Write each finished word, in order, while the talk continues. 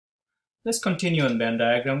Let's continue on Venn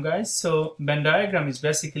diagram, guys. So Venn diagram is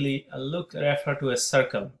basically a refer to a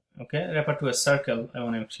circle. Okay, refer to a circle. I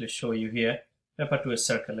want to actually show you here. Refer to a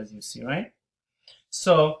circle, as you see, right?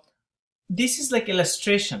 So this is like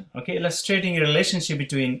illustration. Okay, illustrating a relationship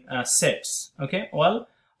between sets. Okay, well,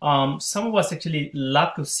 some of us actually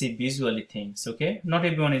love to see visually things. Okay, not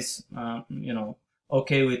everyone is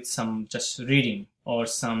okay with some just reading or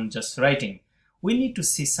some just writing. We need to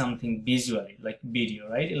see something visually, like video,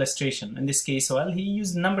 right? Illustration. In this case, well, he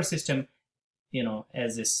used number system,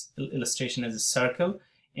 as this illustration as a circle,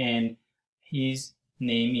 and his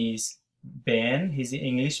name is Ben. He's an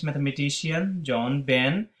English mathematician, John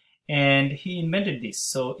Ben, and he invented this.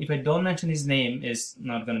 So if I don't mention his name, is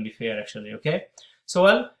not going to be fair, actually. Okay. So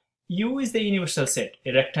well, U is the universal set,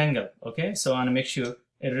 a rectangle. Okay. So I want to make sure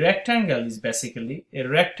a rectangle is basically a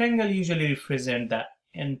rectangle usually represent the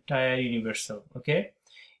entire universal. Okay,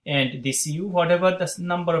 and this U, whatever the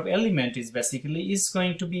number of element is, basically is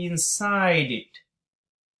going to be inside it.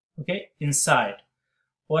 Okay, inside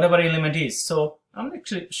whatever element is. So I'm going to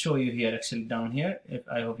actually show you here, actually down here, if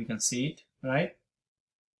I hope you can see it, right?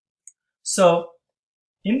 So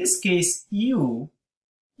in this case, U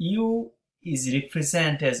is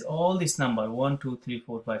represent as all this number 1 2 3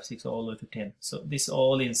 4 5 6 all the way to 10. So this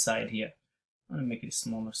all inside here. I'm going to make it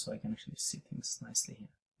smaller so I can actually see things nicely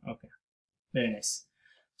here. Okay, very nice.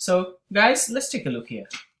 So guys, let's take a look here.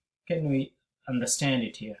 Can we understand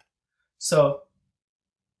it here? So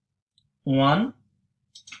 1,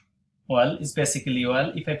 well, is basically,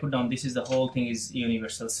 well, if I put down, this is the whole thing is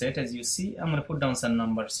universal set. As you see, I'm going to put down some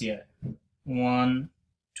numbers here. 1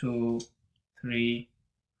 2 3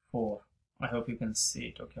 4. I hope you can see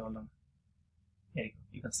it. Okay, hold on. Here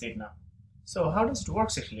you can see it now. So how does it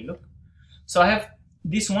work actually? Look. So I have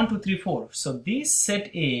this 1 2 3 4. So this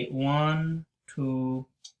set A, 1 2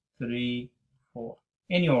 3 4,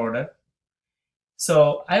 any order.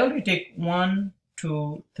 So I already take 1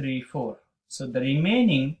 2 3 4. So the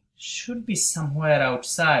remaining should be somewhere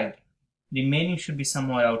outside. Remaining should be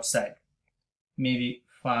somewhere outside. Maybe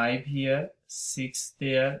 5 here, 6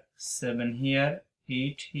 there, 7 here,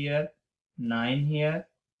 8 here, 9 here,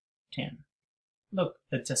 10. Look,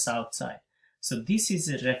 that's just outside. So this is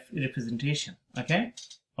a representation, okay,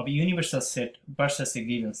 of a universal set versus a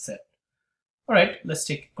given set. All right,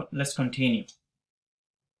 let's continue.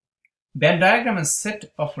 Venn diagram and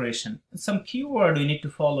set operation. Some keyword we need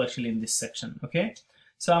to follow actually in this section. Okay,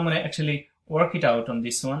 so I'm going to actually work it out on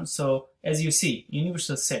this one. So as you see,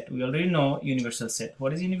 universal set. We already know universal set.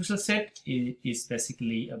 What is universal set? It is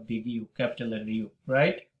basically a big U, capital letter U,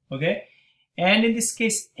 right? Okay, and in this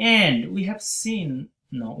case, and we have seen.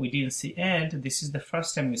 No, we didn't see and. This is the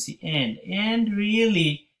first time we see and. And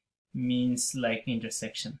really means like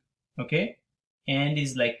intersection. Okay? And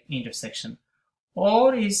is like intersection.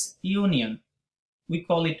 Or is union. We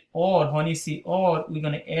call it or. When you see or, we're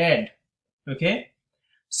going to add. Okay?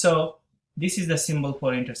 So this is the symbol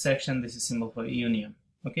for intersection. This is symbol for union.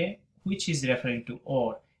 Okay? Which is referring to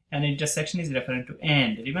or. And intersection is referring to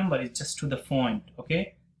and. Remember, it's just to the point.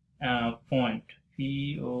 Okay? Point.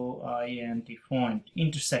 Point, point,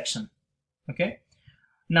 intersection. Okay,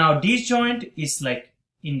 now disjoint is like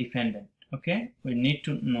independent. Okay, we need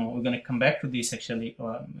to know, we're going to come back to this actually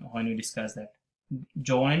when we discuss that.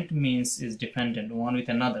 Joint means is dependent one with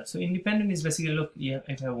another. So independent is basically, look, if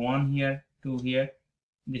I have 1 here, 2 here,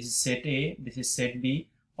 this is set A, this is set B.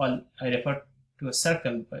 Well, I refer to a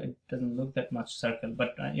circle, but it doesn't look that much circle,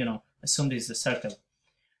 but assume this is a circle.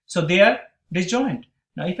 So they are disjoint.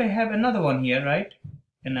 Now, if I have another one here, right,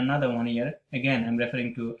 and another one here, again, I'm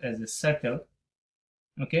referring to as a circle,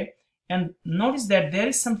 okay, and notice that there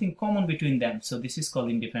is something common between them. So this is called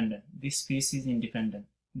independent. This piece is independent.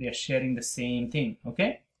 They are sharing the same thing,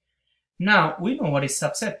 okay. Now, we know what is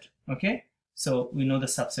subset, okay. So we know the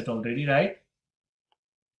subset already, right.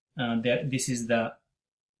 This is the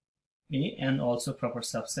A and also proper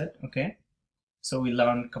subset, okay. So we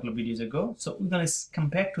learned a couple of videos ago. So we're going to come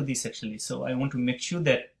back to this actually. So I want to make sure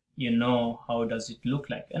that you know how does it look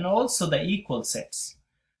like. And also the equal sets.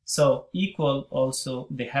 So equal also,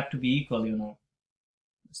 they have to be equal,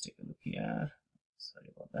 Let's take a look here. Sorry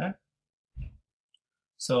about that.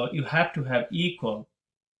 So you have to have equal.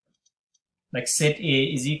 Like set A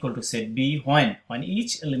is equal to set B when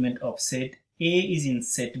each element of set A is in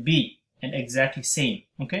set B and exactly same.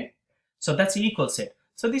 Okay. So that's equal set.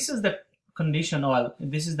 So this is the condition, or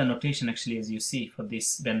this is the notation actually, as you see for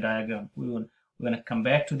this Venn diagram. We're going to come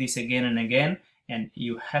back to this again and again, and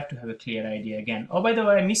you have to have a clear idea again. Oh, by the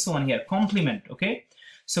way, I missed one here, complement. Okay,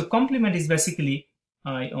 so complement is basically,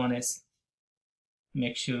 I want to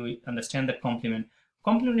make sure we understand the complement.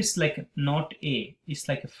 Complement is like not A. It's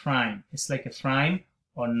like a prime. It's like a prime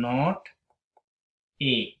or not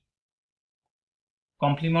A.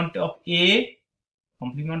 Complement of A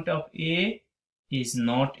is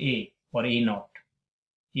not A or A naught.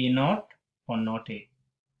 A naught or not A.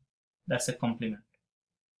 That's a complement.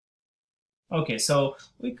 Okay, so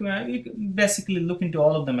we can basically look into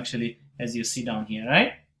all of them actually as you see down here,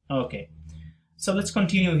 right? Okay, so let's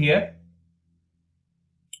continue here.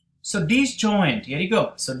 So disjoint, here you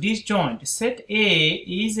go. So disjoint, set A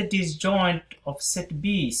is a disjoint of set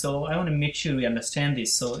B. So I want to make sure we understand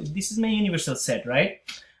this. So this is my universal set, right?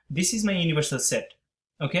 This is my universal set.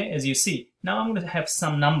 Okay, as you see. Now I'm going to have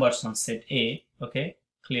some numbers on set A. Okay,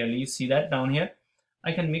 clearly you see that down here.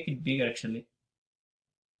 I can make it bigger actually.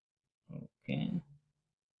 Okay.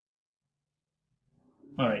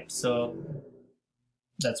 All right, so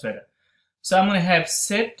that's better. So I'm going to have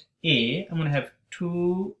set A. I'm going to have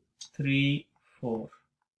 2, 3, 4.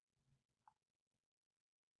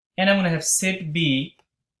 And I'm going to have set B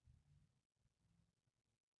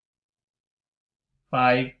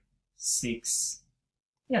 5, 6.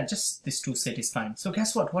 Yeah, just this two set is fine. So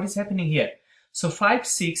guess what? What is happening here? So 5,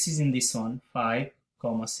 6 is in this one, 5,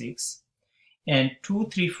 6. And 2,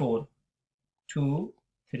 3, 4. 2,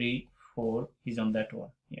 3, 4 is on that one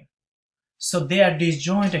here. So they are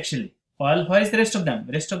disjoint actually. Well, where is the rest of them?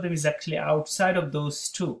 The rest of them is actually outside of those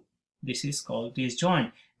two. This is called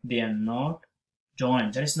disjoint. They are not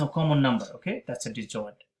joined. There is no common number. Okay, that's a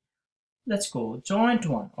disjoint. Let's go joint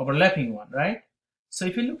one, overlapping one, right? So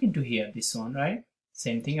if you look into here, this one, right?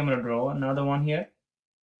 Same thing. I'm going to draw another one here.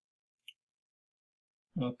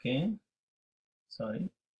 Okay, sorry.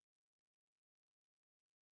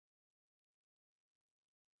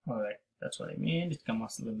 All right, that's what I mean. It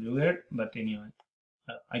comes a little weird, but anyway,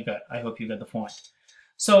 I hope you got the point.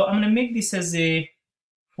 So I'm going to make this as a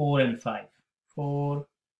 4 and 5. 4,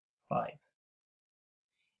 5.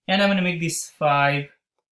 And I'm going to make this 5,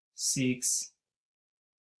 6,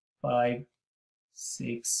 5,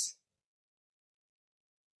 6.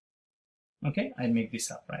 Okay, I make this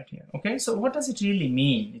up right here. Okay, so what does it really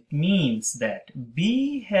mean? It means that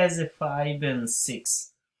B has a 5 and 6.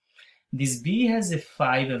 This B has a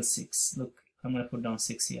 5 and 6. Look, I'm going to put down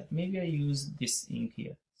 6 here. Maybe I use this ink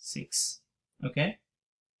here. 6. Okay,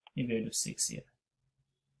 maybe I do 6 here.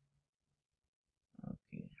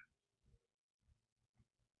 Okay,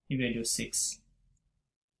 maybe I do 6.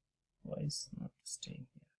 Why is not staying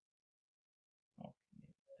here? Okay,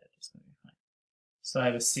 that is going to be fine. So I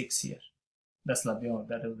have a 6 here. That's lovely. Oh,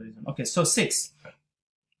 that is the reason. Okay, so 6.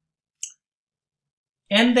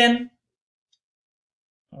 And then,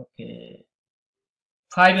 okay,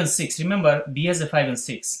 5 and 6. Remember, B has a 5 and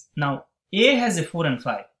 6. Now, A has a 4 and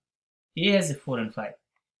 5. A has a 4 and 5.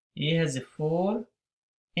 A has a 4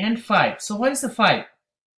 and 5. So, what is the 5?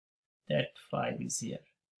 That 5 is here.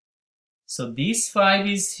 So, this 5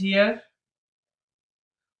 is here.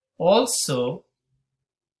 Also,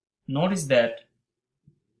 notice that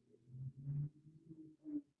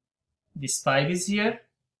this 5 is here.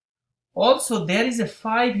 Also, there is a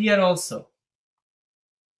 5 here also.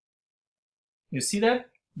 You see that?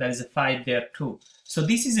 There is a 5 there too. So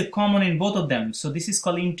this is a common in both of them. So this is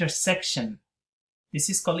called intersection. This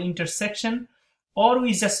is called intersection, or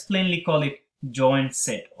we just plainly call it joint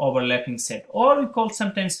set, overlapping set, or we call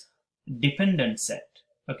sometimes dependent set.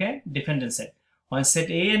 Okay, dependent set. When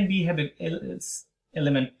set A and B have a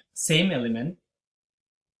element, same element,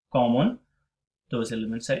 common, those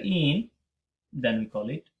elements are in, then we call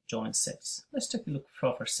it joint sets. Let's take a look at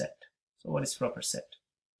proper set. So what is proper set?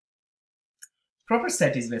 Proper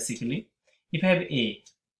set is basically, if I have A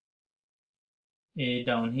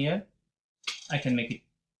down here, I can make it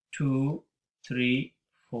 2, 3,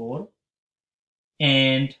 4,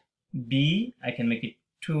 and B, I can make it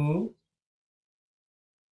 2,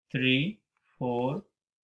 3, 4,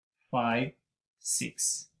 5,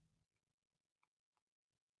 6.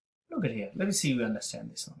 Look at here. Let me see if you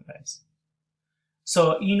understand this one, guys.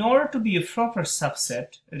 So in order to be a proper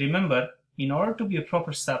subset, remember, in order to be a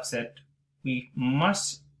proper subset, we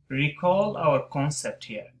must recall our concept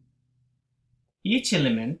here. Each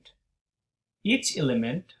element,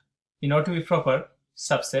 in order to be proper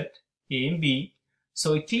subset, A and B,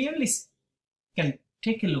 so we clearly can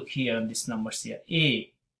take a look here on these numbers here.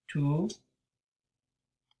 A, 2,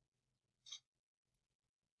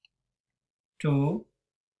 2,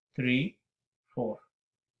 3, 4.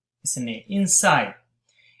 It's an A inside.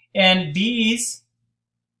 And B is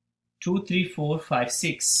 2, 3, 4, 5,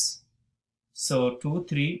 6. So 2,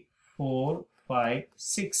 3, 4, 5,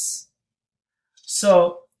 6.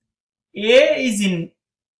 So A is in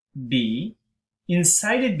B,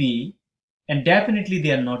 inside a B, and definitely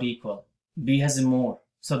they are not equal. B has more,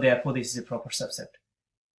 so therefore this is a proper subset.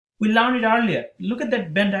 We learned it earlier. Look at that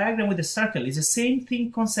Venn diagram with the circle. It's the same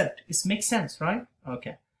thing concept. It makes sense, right?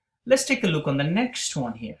 Okay. Let's take a look on the next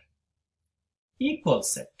one here. Equal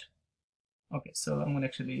set. Okay, so I'm going to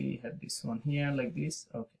actually have this one here like this.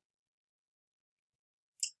 Okay.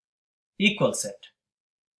 Equal set.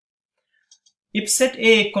 If set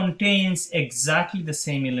A contains exactly the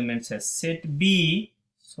same elements as set B,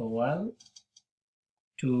 so well,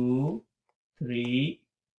 2, 3,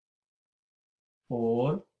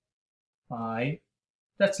 4, 5,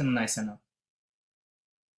 that's nice enough.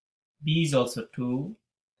 B is also 2,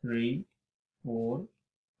 3, 4,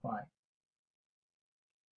 5.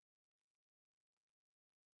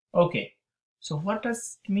 Okay, so what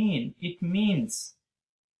does it mean? It means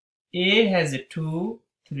A has a 2,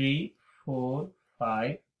 3, 4,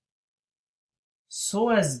 5. So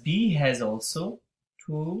as B has also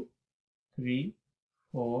 2, 3,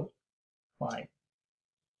 4, 5.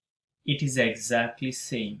 It is exactly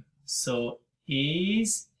same. So A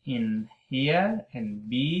is in here and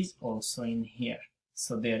B is also in here.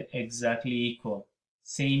 So they are exactly equal,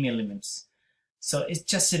 same elements. So it's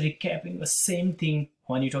just a recapping the same thing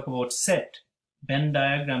when you talk about set. Venn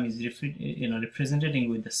diagram is representing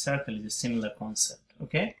with the circle is a similar concept.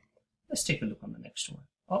 Okay, let's take a look on the next one.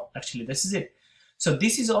 Oh, actually this is it. So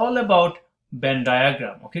this is all about Venn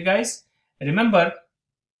diagram. Okay guys, remember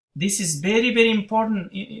this is very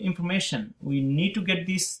important information. We need to get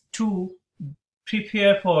these to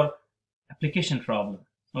prepare for application problem.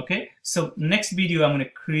 Okay, so next video I'm going to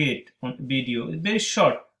create one video, very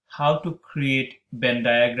short, how to create Venn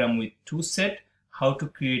diagram with 2 sets, how to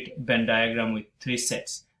create Venn diagram with 3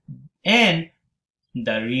 sets, and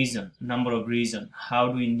the reason, number of reason, how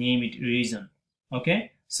do we name it reason.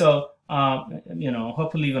 Okay, so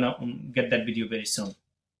hopefully you're gonna get that video very soon.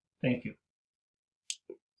 Thank you.